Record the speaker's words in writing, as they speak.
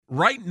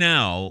right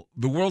now,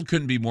 the world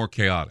couldn't be more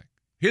chaotic.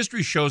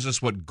 History shows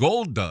us what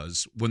gold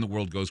does when the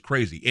world goes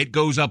crazy. It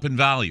goes up in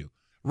value.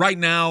 Right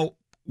now,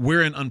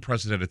 we're in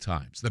unprecedented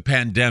times. The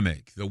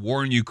pandemic, the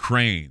war in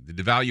Ukraine, the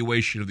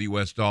devaluation of the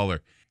U.S.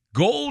 dollar.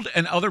 Gold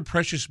and other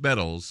precious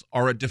metals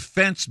are a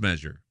defense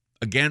measure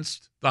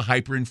against the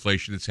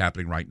hyperinflation that's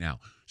happening right now.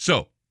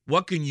 So,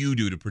 what can you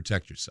do to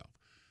protect yourself?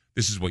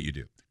 This is what you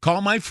do. Call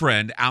my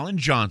friend Alan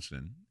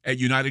Johnson at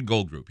United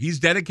Gold Group. He's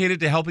dedicated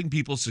to helping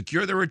people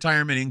secure their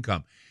retirement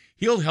income.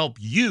 He'll help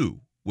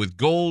you with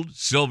gold,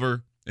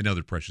 silver, and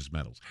other precious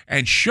metals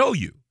and show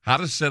you how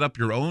to set up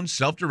your own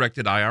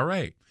self-directed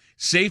IRA.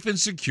 Safe and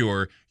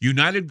secure,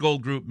 United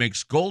Gold Group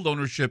makes gold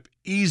ownership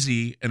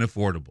easy and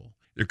affordable.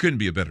 There couldn't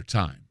be a better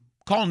time.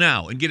 Call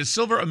now and get a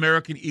Silver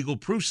American Eagle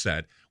proof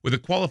set with a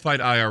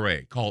qualified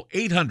IRA. Call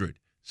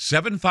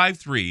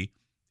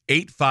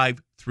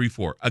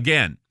 800-753-8534.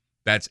 Again,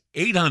 that's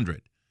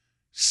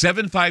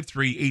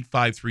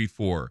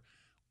 800-753-8534.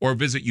 Or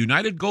visit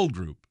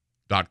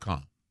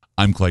UnitedGoldGroup.com.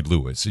 I'm Clyde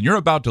Lewis, and you're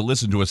about to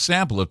listen to a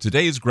sample of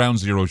today's Ground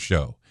Zero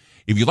show.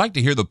 If you'd like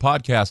to hear the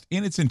podcast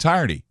in its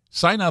entirety,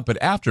 sign up at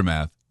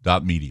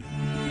Aftermath.media.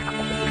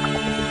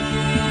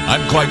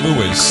 I'm Clyde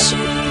Lewis,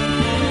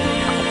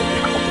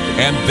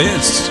 and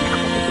this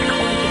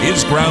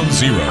is Ground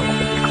Zero.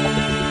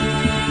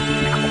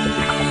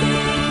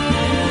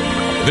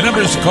 The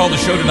numbers to call the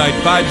show tonight,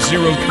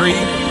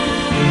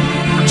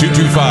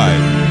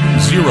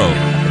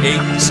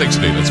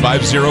 503-225-0860. That's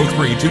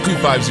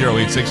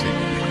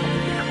 503-225-0860.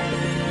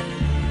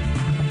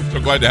 So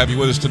glad to have you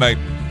with us tonight.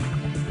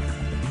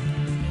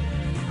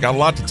 Got a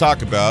lot to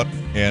talk about,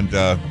 and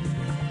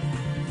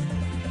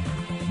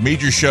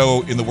major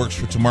show in the works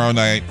for tomorrow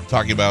night,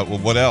 talking about, well,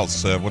 what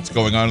else? What's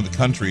going on in the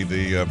country?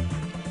 The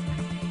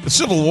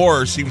Civil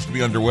War seems to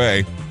be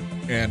underway,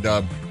 and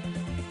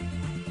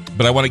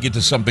but I want to get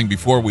to something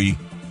before we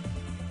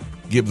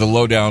give the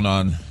lowdown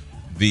on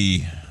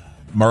the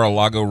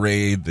Mar-a-Lago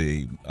raid,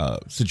 the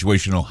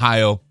situation in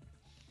Ohio,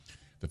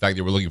 the fact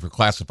that we're looking for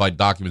classified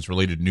documents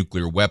related to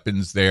nuclear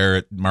weapons there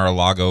at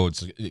Mar-a-Lago.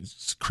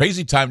 It's a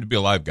crazy time to be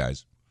alive,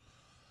 guys.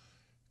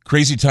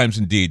 Crazy times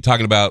indeed.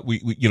 Talking about,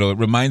 it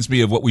reminds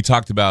me of what we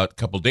talked about a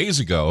couple days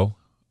ago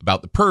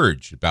about the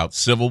purge, about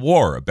civil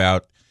war,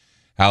 about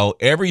how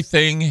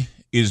everything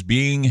is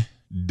being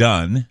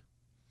done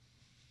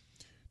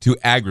to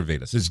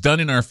aggravate us. It's done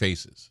in our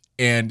faces.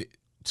 And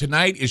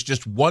tonight is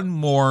just one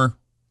more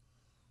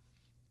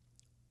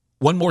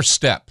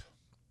step.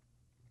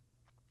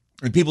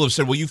 And people have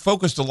said, well, you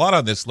focused a lot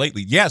on this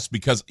lately. Yes,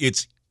 because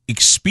it's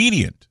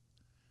expedient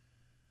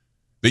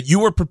that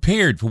you are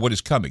prepared for what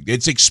is coming.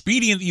 It's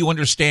expedient that you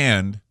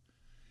understand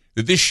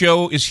that this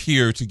show is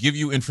here to give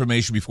you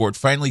information before it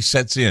finally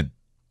sets in.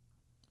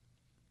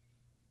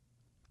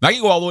 Now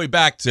you go all the way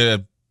back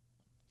to,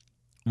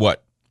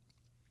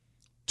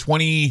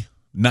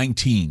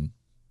 2019.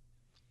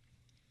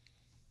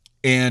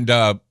 And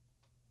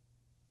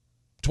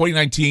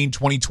 2019,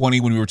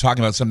 2020, when we were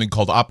talking about something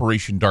called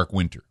Operation Dark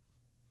Winter.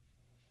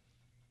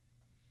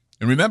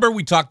 And remember,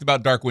 we talked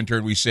about Dark Winter,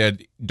 and we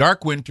said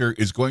Dark Winter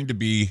is going to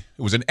be,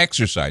 it was an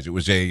exercise. It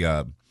was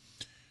a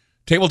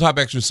tabletop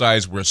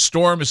exercise where a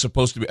storm is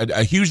supposed to be,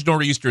 a huge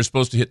nor'easter is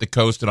supposed to hit the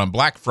coast. And on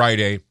Black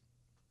Friday,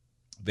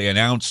 they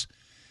announced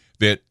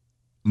that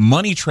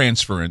money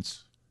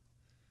transference,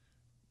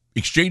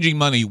 exchanging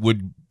money,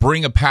 would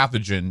bring a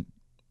pathogen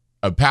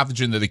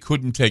that they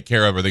couldn't take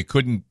care of or they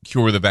couldn't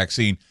cure the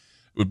vaccine.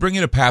 It would bring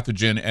in a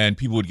pathogen and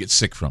people would get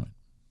sick from it.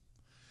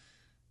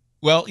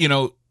 Well,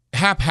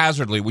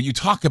 haphazardly, when you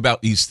talk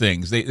about these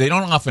things, they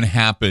don't often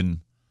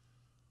happen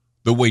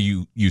the way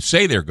you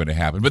say they're going to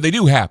happen, but they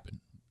do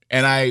happen.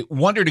 And I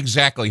wondered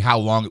exactly how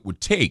long it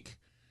would take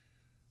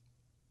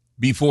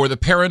before the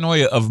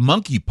paranoia of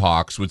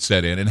monkeypox would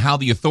set in and how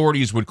the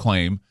authorities would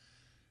claim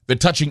that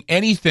touching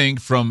anything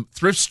from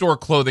thrift store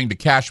clothing to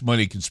cash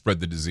money can spread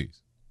the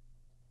disease.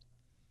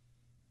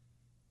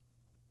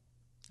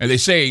 And they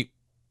say,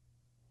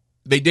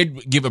 they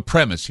did give a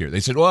premise here.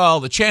 They said, well,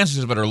 the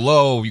chances of it are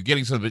low. You're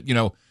getting some of it,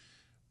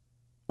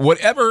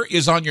 whatever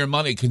is on your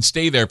money can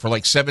stay there for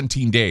like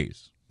 17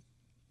 days.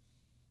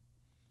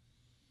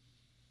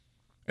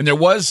 And there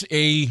was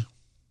a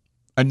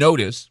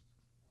notice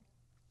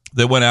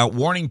that went out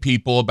warning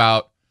people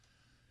about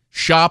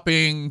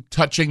shopping,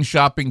 touching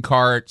shopping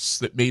carts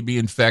that may be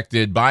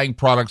infected, buying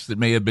products that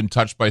may have been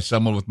touched by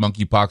someone with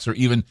monkeypox, or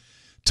even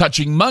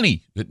touching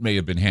money that may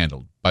have been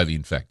handled by the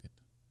infected.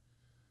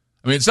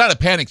 I mean, it's not a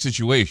panic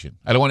situation.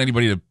 I don't want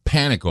anybody to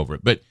panic over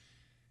it. But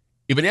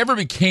if it ever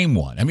became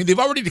one, I mean, they've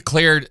already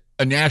declared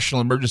a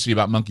national emergency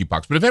about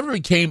monkeypox, but if it ever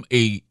became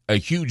a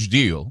huge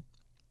deal,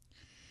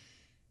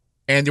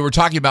 and they were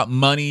talking about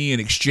money and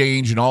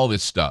exchange and all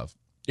this stuff,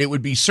 it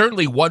would be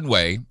certainly one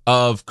way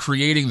of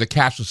creating the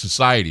cashless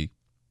society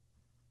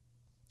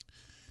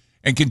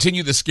and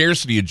continue the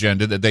scarcity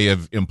agenda that they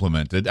have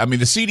implemented. I mean,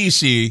 the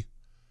CDC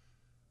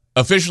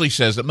officially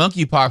says that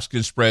monkeypox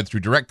can spread through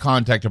direct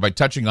contact or by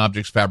touching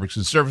objects, fabrics,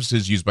 and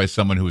surfaces used by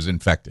someone who is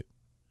infected.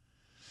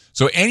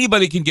 So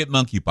anybody can get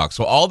monkeypox.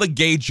 So all the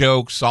gay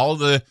jokes, all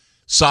the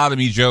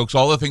sodomy jokes,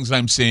 all the things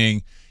I'm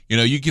seeing.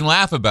 You can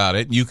laugh about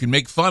it, and you can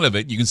make fun of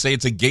it. You can say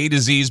it's a gay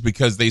disease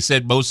because they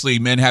said mostly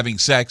men having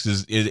sex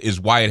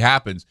is why it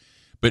happens.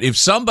 But if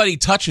somebody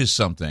touches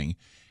something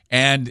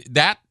and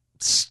that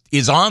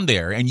is on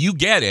there and you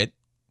get it,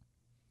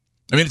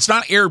 I mean, it's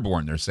not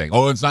airborne, they're saying.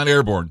 Oh, it's not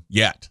airborne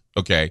yet.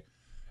 Okay.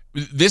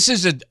 This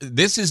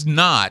is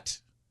not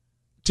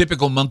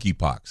typical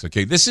monkeypox.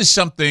 Okay. This is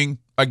something,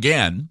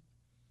 again,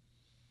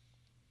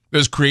 that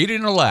was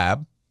created in a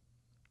lab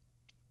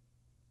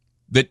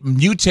that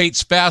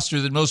mutates faster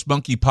than most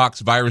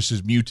monkeypox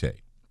viruses mutate.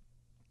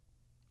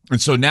 And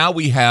so now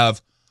we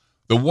have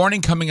the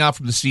warning coming out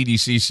from the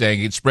CDC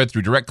saying it's spread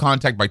through direct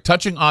contact by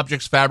touching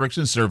objects, fabrics,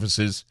 and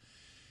surfaces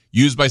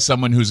used by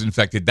someone who's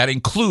infected. That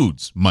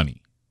includes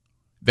money.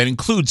 That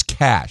includes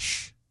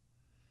cash.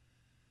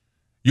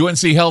 UNC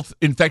Health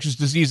infectious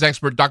disease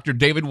expert Dr.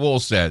 David Wohl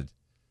said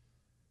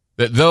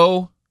that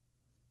though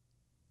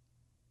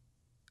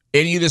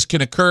any of this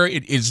can occur,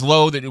 it is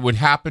low that it would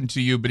happen to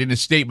you. But in a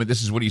statement,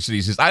 this is what he said.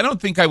 He says, I don't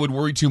think I would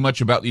worry too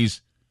much about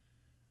these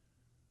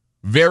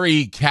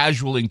very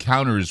casual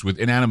encounters with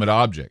inanimate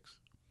objects.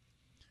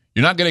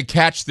 You're not going to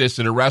catch this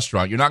at a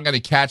restaurant. You're not going to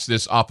catch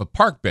this off a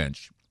park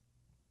bench.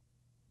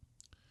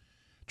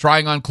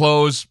 Trying on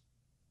clothes,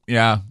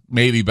 yeah,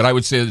 maybe, but I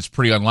would say it's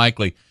pretty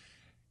unlikely.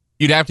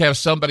 You'd have to have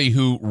somebody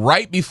who,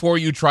 right before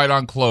you tried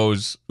on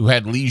clothes, who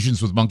had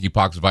lesions with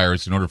monkeypox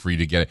virus in order for you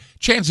to get it.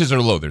 Chances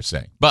are low, they're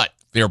saying. But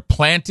they're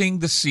planting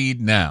the seed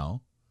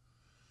now,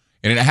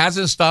 and it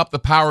hasn't stopped the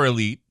power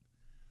elite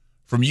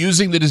from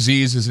using the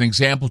disease as an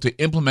example to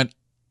implement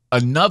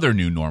another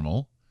new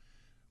normal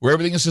where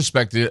everything is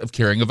suspected of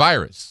carrying a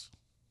virus.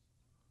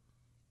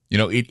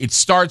 It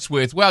starts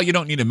with, well, you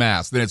don't need a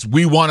mask. Then it's,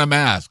 we want a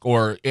mask.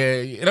 Or,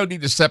 you don't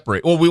need to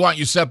separate. Well, we want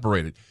you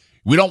separated.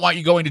 We don't want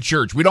you going to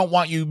church. We don't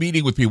want you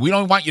meeting with people. We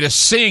don't want you to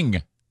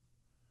sing.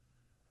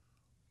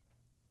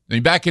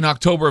 And back in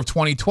October of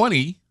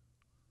 2020,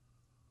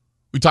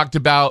 we talked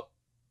about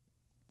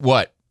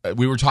what?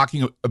 We were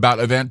talking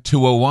about Event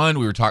 201.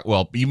 We were talking,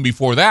 well, even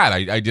before that,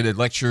 I did a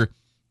lecture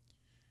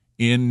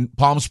in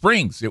Palm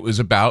Springs. It was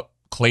about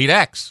Clade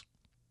X,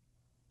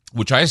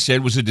 which I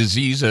said was a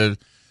disease,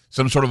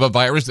 some sort of a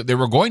virus that they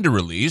were going to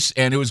release,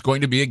 and it was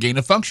going to be a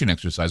gain-of-function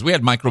exercise. We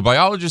had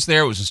microbiologists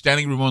there. It was a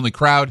standing room-only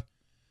crowd,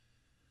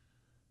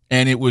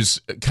 and it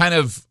was kind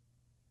of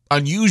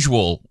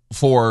unusual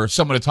for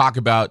someone to talk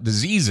about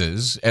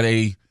diseases at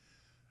a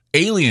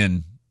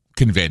alien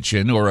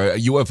convention or a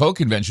UFO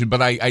convention,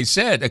 but I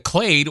said a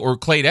clade or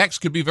Clade X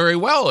could be very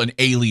well an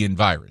alien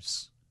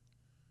virus.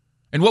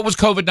 And what was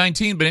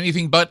COVID-19 but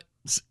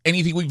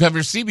anything we've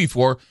ever seen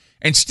before,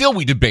 and still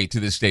we debate to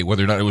this day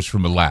whether or not it was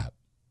from a lab.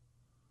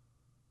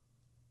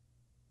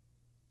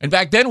 And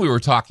back then we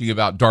were talking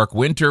about Dark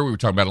Winter, we were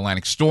talking about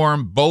Atlantic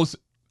Storm, both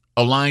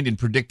aligned in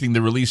predicting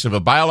the release of a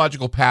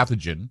biological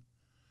pathogen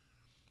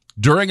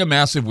during a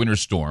massive winter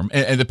storm.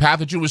 And the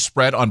pathogen was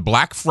spread on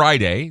Black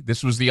Friday.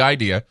 This was the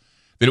idea,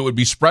 that it would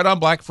be spread on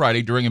Black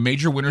Friday during a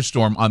major winter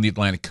storm on the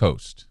Atlantic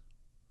coast.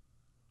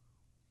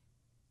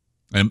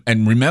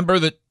 And remember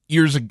that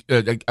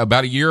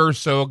about a year or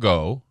so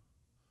ago,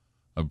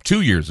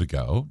 2 years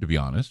ago, to be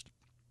honest,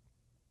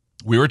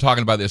 we were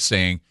talking about this,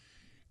 saying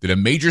that a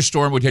major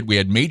storm would hit. We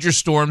had major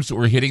storms that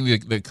were hitting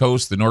the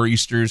coast, the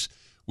nor'easters.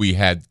 We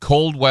had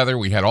cold weather.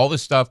 We had all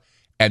this stuff.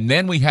 And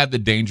then we had the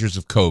dangers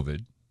of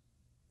COVID.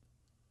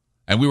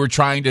 And we were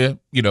trying to,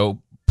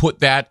 put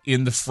that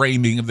in the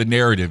framing of the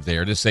narrative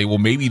there to say, well,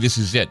 maybe this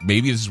is it.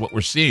 Maybe this is what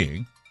we're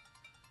seeing.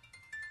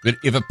 That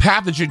if a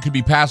pathogen could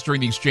be passed during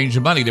the exchange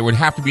of money, there would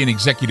have to be an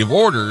executive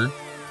order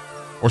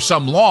or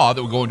some law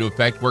that would go into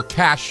effect where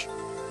cash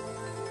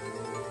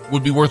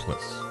would be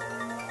worthless.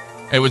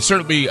 It would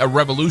certainly be a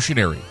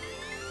revolutionary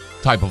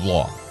type of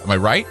law. Am I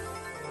right?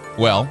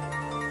 Well,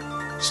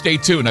 stay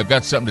tuned. I've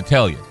got something to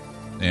tell you.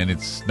 And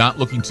it's not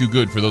looking too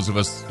good for those of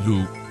us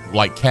who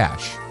like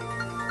cash.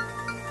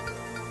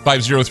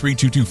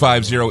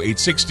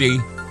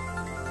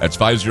 503-225-0860. That's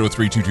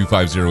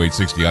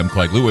 503-225-0860. I'm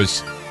Clyde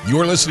Lewis.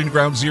 You're listening to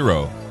Ground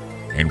Zero,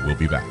 and we'll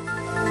be back.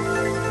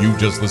 You've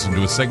just listened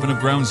to a segment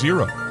of Ground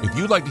Zero. If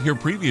you'd like to hear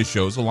previous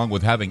shows along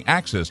with having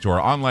access to our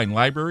online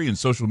library and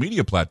social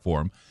media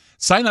platform,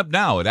 sign up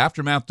now at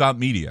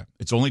aftermath.media.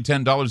 It's only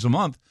 $10 a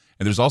month,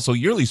 and there's also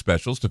yearly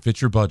specials to fit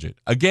your budget.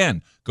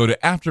 Again, go to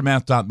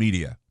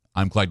aftermath.media.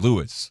 I'm Clyde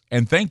Lewis,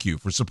 and thank you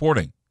for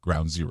supporting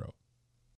Ground Zero.